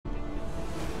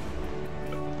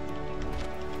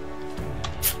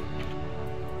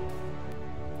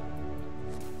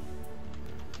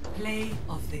Play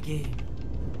of the game.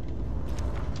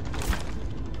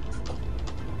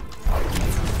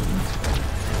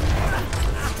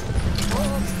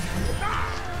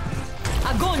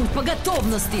 Огонь по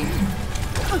готовности!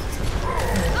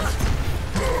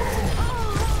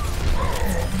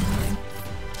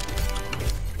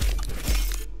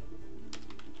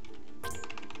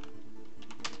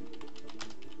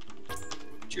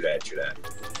 True that, true that.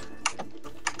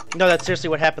 No, that's seriously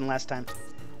what happened last time.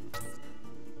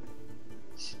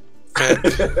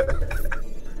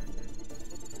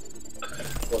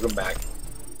 Welcome back.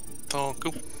 Oh,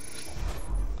 cool.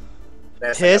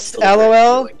 Pissed,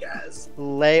 LOL?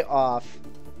 Lay off.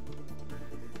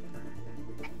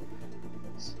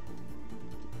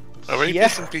 Are we Yeah.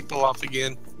 pissing people off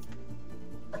again?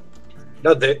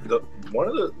 No, one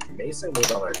of the Mason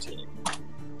was on our team.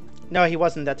 No, he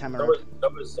wasn't that time around.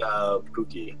 That was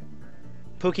Pookie.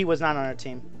 Pookie was not on our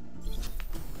team.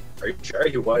 Are you sure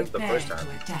he was the first time?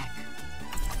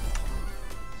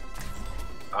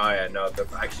 Oh yeah, no,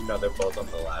 actually no, they're both on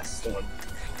the last one.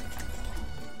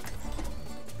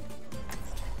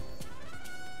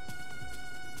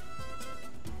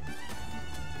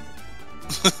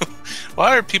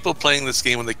 Why are people playing this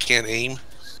game when they can't aim?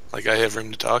 Like I have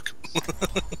room to talk.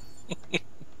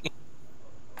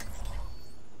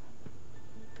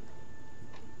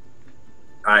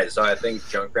 Alright, so I think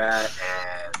Junkrat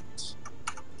and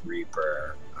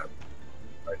Reaper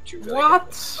are two really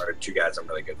are two guys I'm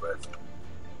really good with.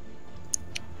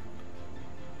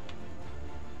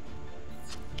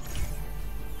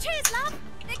 Cheers, love!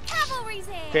 The cavalry's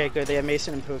here! Very good. They have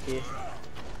Mason and Pookie.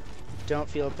 Don't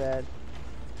feel bad.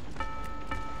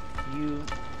 You.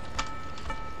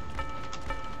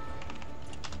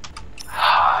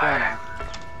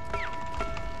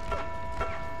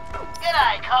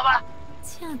 G'day, Cobber.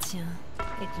 Tiens, tiens.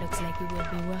 It looks like we will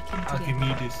be working together. Give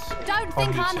me this. Don't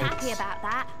think I'm happy about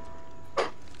that.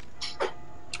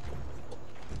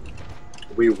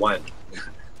 We won.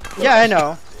 Yeah, I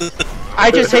know.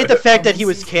 I just hate the fact that he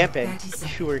was camping.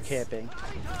 You were camping.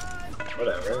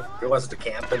 Whatever. If he wants to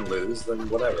camp and lose, then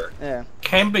whatever. Yeah.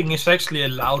 Camping is actually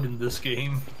allowed in this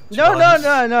game. No.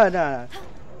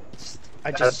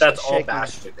 I just That's all shake my-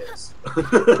 Bastion is.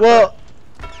 Well,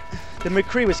 the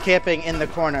McCree was camping in the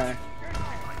corner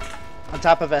on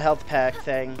top of a health pack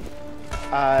thing.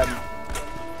 But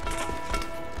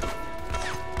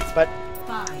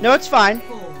no, it's fine.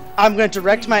 I'm going to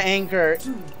direct my anger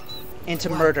into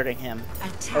murdering him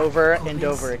over and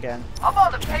over again. I'm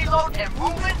on the payload and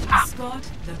moving up.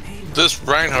 This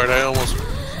Reinhardt, I almost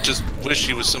just wish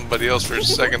he was somebody else for a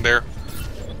second there.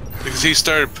 Because he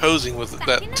started posing with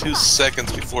that 2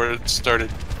 seconds before it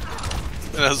started.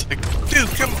 And I was like, dude,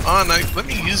 come on, let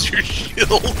me use your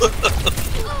shield.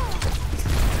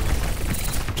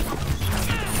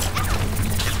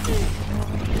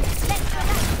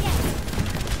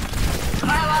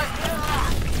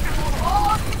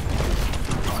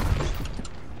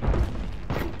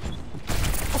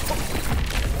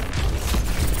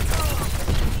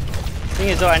 Thing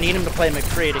is, though, I need him to play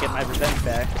McCree to get my revenge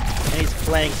back, and he's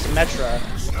playing Symmetra.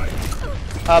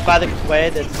 By the way,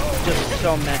 there's just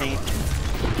so many.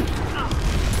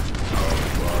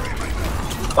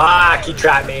 Fuck, he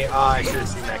trapped me. Oh, I should have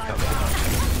seen that coming.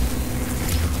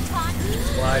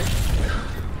 What?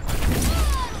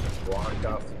 Walked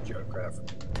off the Junkrat from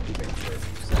keeping clear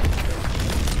from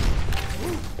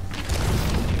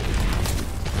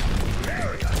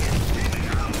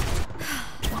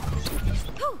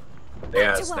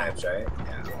Yeah, snipes, right?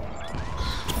 Yeah.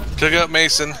 Took out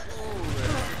Mason.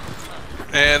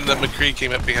 And the McCree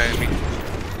came up behind me.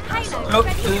 Oh,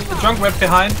 the Junkrat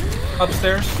behind,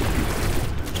 upstairs.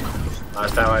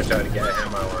 Last time I tried to get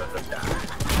him, I wanted to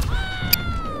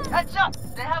die. Heads up!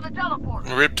 They have a teleport.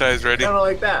 Riptide's ready. Kind of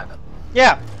like that.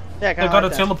 Yeah, They kind got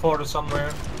of a like that. teleporter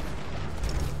somewhere.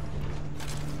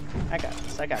 I got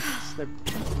this.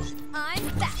 I'm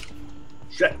back.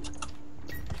 Shit.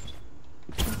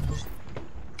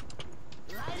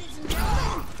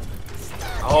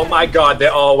 Oh my god, they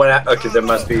all went out. Okay, there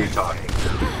must be you talking.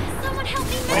 Someone help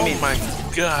me Oh move. my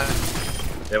god.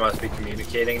 They must be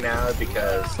communicating now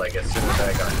because, like, as soon as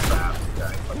I got trapped,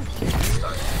 I fucking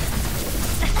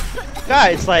stuck.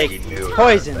 Guys, like He knew it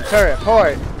poison, was turret,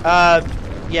 horde.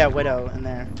 Yeah, Widow in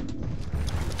there.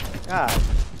 God.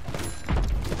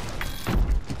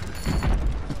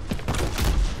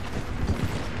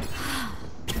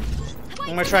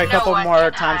 I'm gonna try a couple more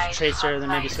times with Tracer, then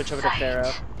maybe switch over to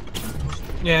Pharaoh.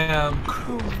 Yeah.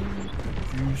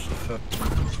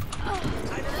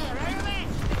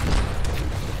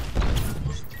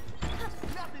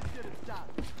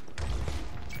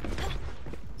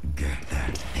 Get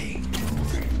that thing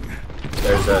moving.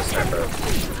 Reaper.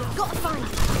 Gotta find.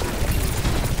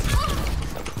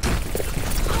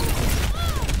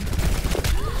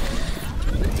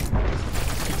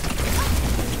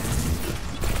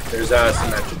 There's a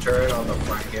Symmetra turret on the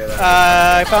front here.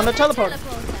 I found a teleport.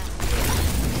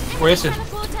 Where is it?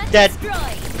 Dead.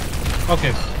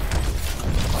 Okay.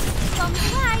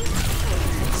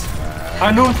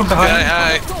 I knew him from behind.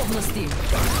 Hi. Готовности.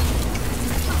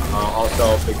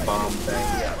 Also, big bomb thing.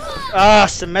 Yeah. Ah,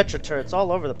 Symmetra turrets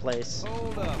all over the place.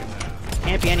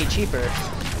 Can't be any cheaper.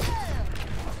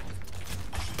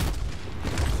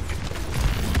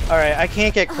 Alright, I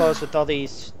can't get close with all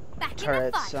these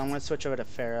turrets, so I'm gonna switch over to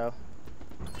Pharaoh.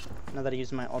 Now that I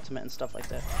use my ultimate and stuff like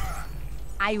that.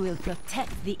 I will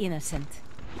protect the innocent.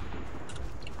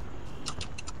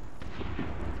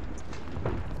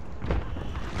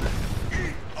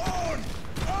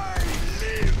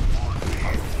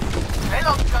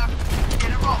 Payload stuck.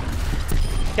 Get it wrong.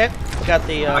 Okay, got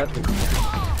the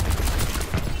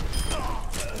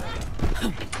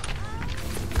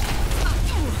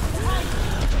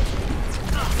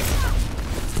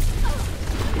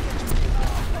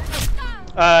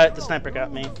the sniper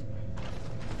got me.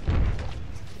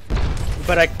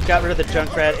 But I got rid of the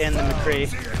Junkrat and the McCree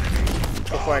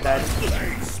before I died.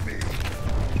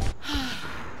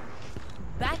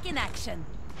 Back in action.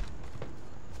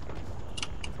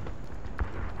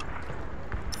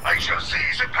 I shall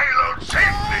seize the payload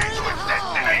safely to its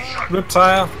destination.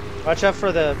 Riptile. Watch out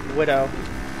for the Widow.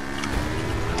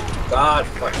 God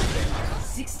fucking damn.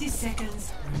 60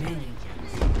 seconds remaining.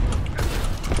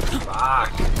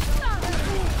 Fuck.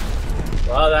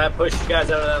 Well, that pushed you guys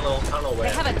out of that little tunnel way.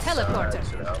 They have a teleporter.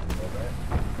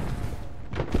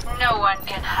 No one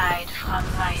can hide from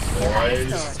my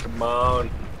Boys, come on.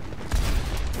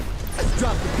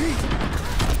 Drop the beat.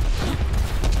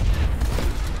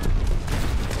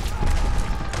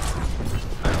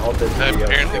 I ulted I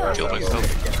apparently killed myself.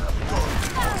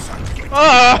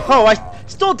 Oh, I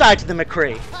still died to the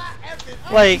McCree.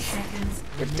 Like,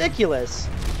 ridiculous.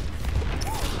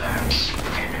 Let's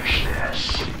finish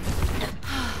this.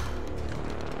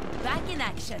 Back in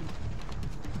action.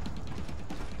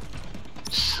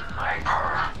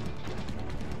 Sniper.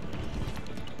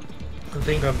 I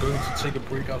think I'm going to take a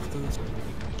break after this.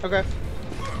 Okay.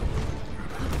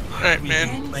 Alright,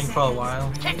 man. Playing for a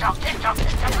while. Tick-tock, tick-tock,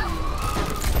 tick-tock.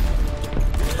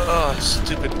 Oh,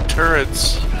 stupid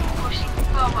turrets. Pushing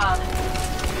forward.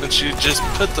 And she just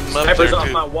put them up Sniper's there, off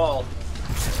too. my wall.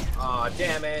 Aw,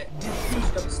 damn it. I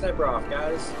just got the sniper off,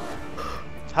 guys.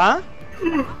 Huh?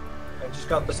 I just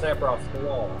got the sniper off the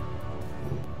wall.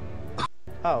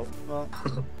 Oh, well.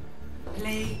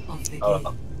 Play of the game.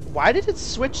 Oh, Why did it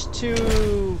switch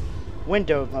to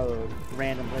window mode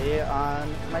randomly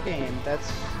on my game?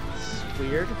 That's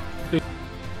weird.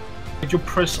 Did you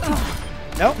press?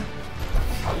 Nope.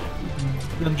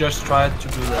 Then just try to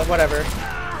do that. Whatever.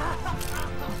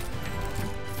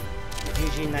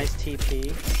 GG, nice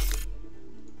TP.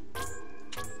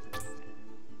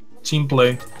 Team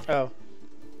play. Oh.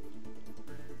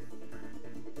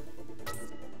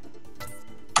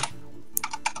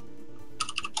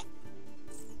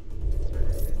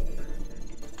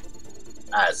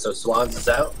 Alright, so Swans is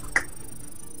out.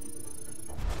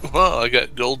 Well, I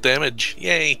got gold damage.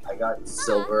 Yay. I got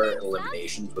silver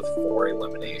eliminations with 4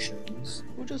 eliminations.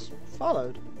 Who just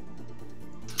followed?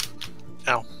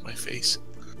 Ow, my face.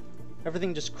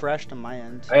 Everything just crashed on my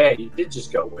end. Oh yeah, you did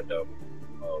just go window.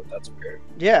 Oh, that's weird.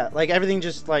 Yeah, like everything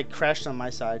just like crashed on my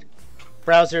side.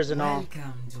 Browsers and all.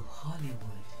 Welcome to Hollywood.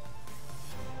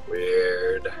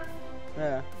 Weird.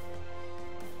 Yeah.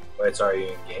 Wait, so are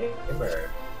you in game or?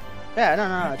 Yeah,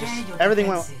 no. Prepare Just your everything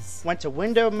defenses. went to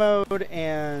window mode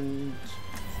and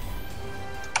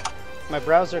my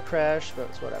browser crashed, but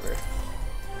it's whatever.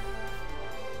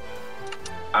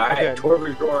 Alright, Okay.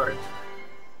 Torby Jordan.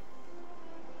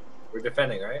 We're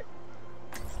defending, right?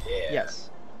 Yeah. Yes.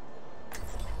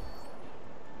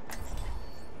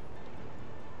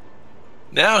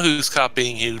 Now who's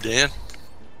copying you, Dan?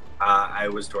 I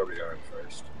was Torby Jordan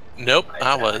first. Nope,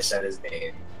 I I was. said his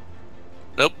name.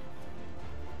 Nope.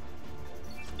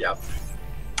 Yep.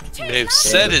 May have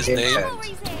said his name.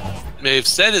 Intent. May have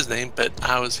said his name, but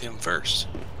I was him first.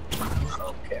 I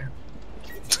don't care.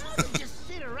 Just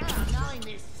sit around knowing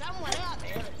there's someone out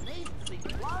there that needs to be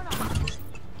blown up.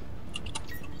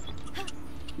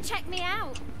 Check me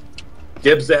out.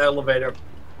 Gibbs the elevator.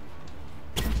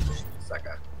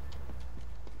 Sucker.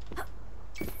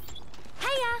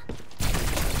 Hiya.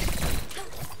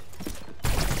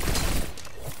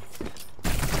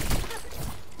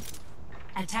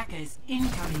 Attackers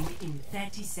incoming in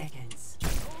 30 seconds.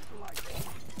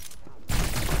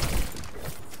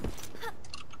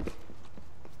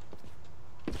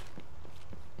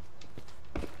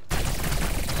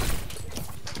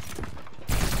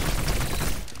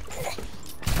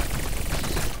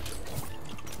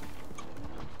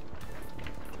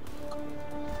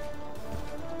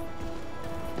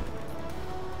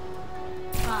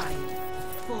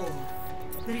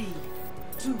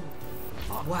 2,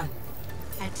 1.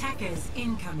 Attackers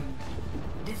incoming.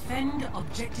 Defend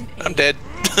objective A. I'm dead.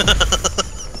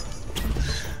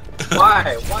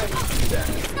 Why? Why did you do that?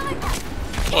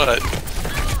 What?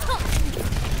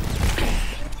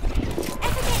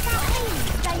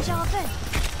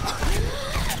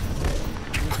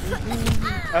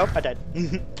 Oh, I died.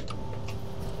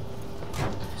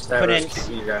 Snipers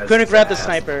kicking you guys' Couldn't grab the ass.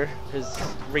 sniper. His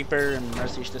Reaper and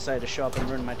Mercy decided to show up and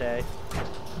ruin my day.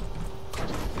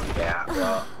 Yeah,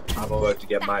 well, I'm about to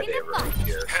get my day ruined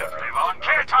here, so... Everyone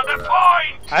get on the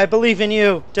point! I believe in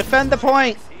you. Defend the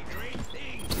point.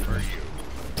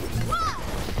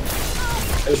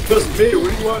 It's just me,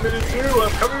 what do you want me to do?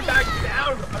 I'm coming back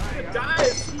down! I'm gonna die!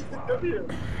 W.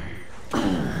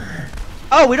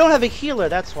 Oh, we don't have a healer.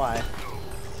 That's why.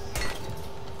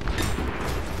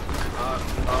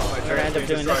 Oh, my We're gonna end up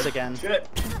doing this again. Shit!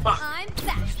 Fuck! I'm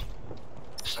back.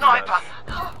 Sniper!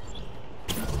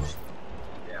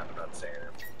 Yeah, I'm not saying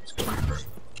it. Let's go Reaper.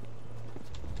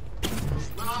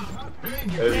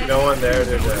 There's no one there,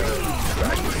 there's a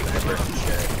dragon sniper and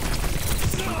shit.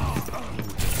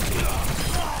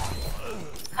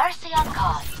 Mercy on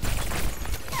call.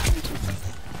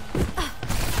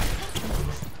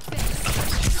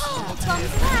 It's on the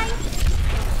way.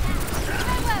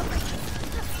 Where were we?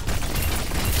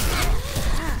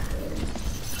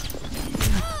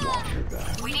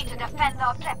 We need to defend the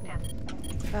objective.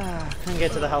 Couldn't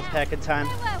get to the health pack in time.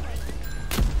 Where were we?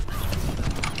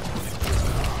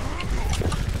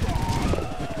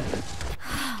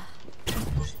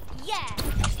 Yeah.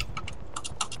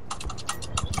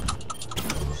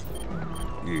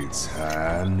 It's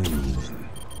high noon.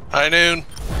 High noon.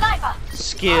 Sniper!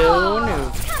 Skill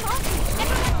new. Come on.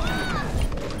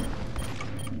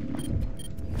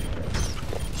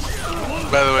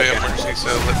 By the way, emergency, so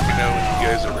let me know when you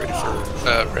guys are ready for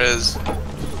res.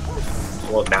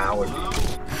 Well, now would be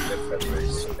February,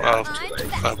 so now Oh, it's too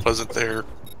late. I wasn't there.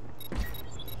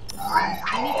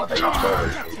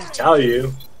 I tell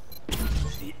you,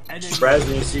 Res,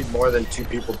 when you see more than 2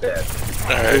 people dead.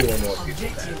 Alright. 2 or more people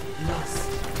dead. Objective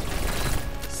lost.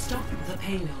 Stop the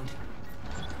payload.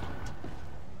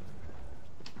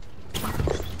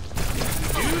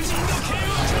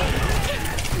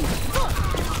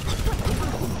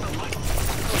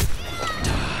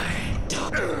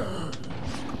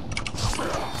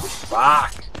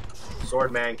 Fuck!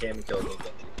 Swordman came and killed me.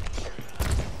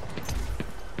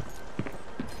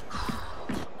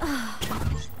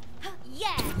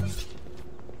 Yeah.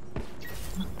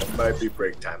 It might be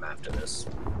break time after this.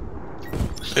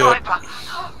 Do it. Sniper!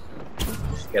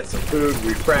 Get some food,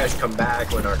 refresh, come back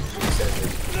when our community says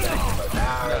it's back about an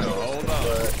hour. Hold on.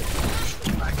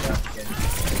 Back up again.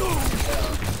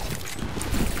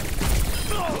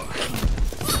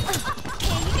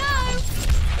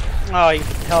 Oh, you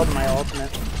held my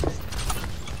ultimate.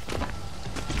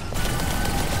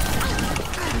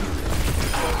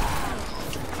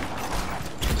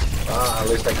 At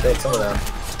least I killed some of them.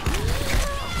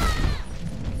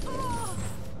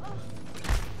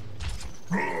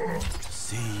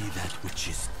 See that which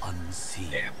is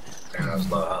unseen. Damn. And I was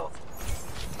low health.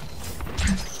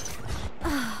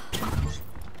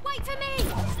 Wait for me.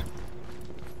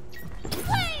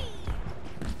 Whee!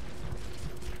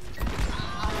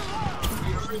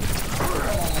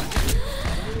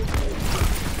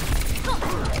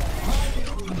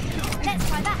 Let's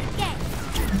try that again.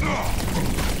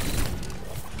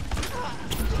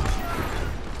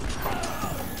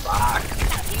 Fuck.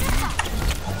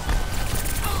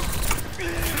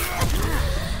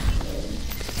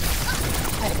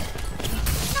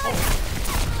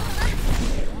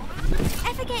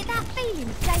 Ever get that feeling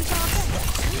of deja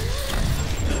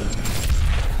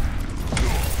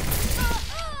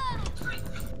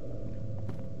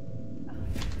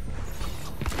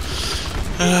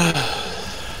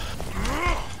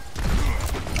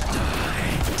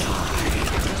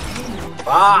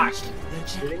Fuck! The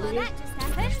check. Well, that just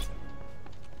happened.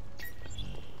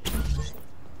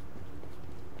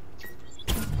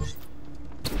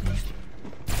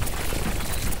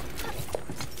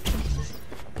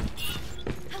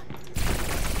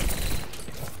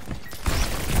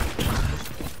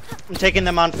 I'm taking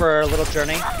them on for a little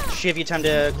journey. Should give you time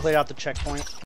to clear out the checkpoint.